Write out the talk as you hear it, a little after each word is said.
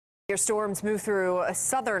Storms move through a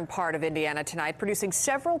southern part of Indiana tonight, producing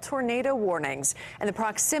several tornado warnings. And the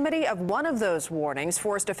proximity of one of those warnings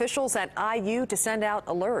forced officials at IU to send out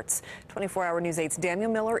alerts. 24-hour News 8's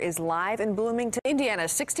Daniel Miller is live in Bloomington, Indiana.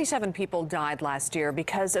 67 people died last year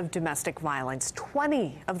because of domestic violence.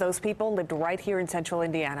 20 of those people lived right here in central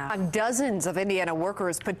Indiana. Dozens of Indiana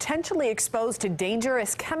workers potentially exposed to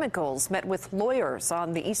dangerous chemicals met with lawyers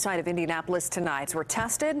on the east side of Indianapolis tonight. Were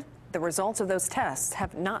tested. The results of those tests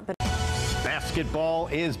have not been. Basketball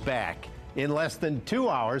is back. In less than 2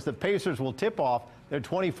 hours, the Pacers will tip off their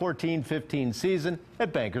 2014-15 season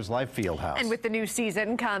at Bankers Life Fieldhouse. And with the new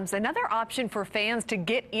season comes another option for fans to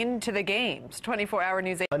get into the games. 24-hour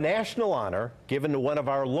News 8. A national honor given to one of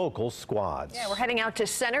our local squads. Yeah, we're heading out to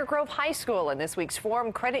Center Grove High School in this week's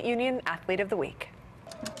Forum Credit Union Athlete of the Week.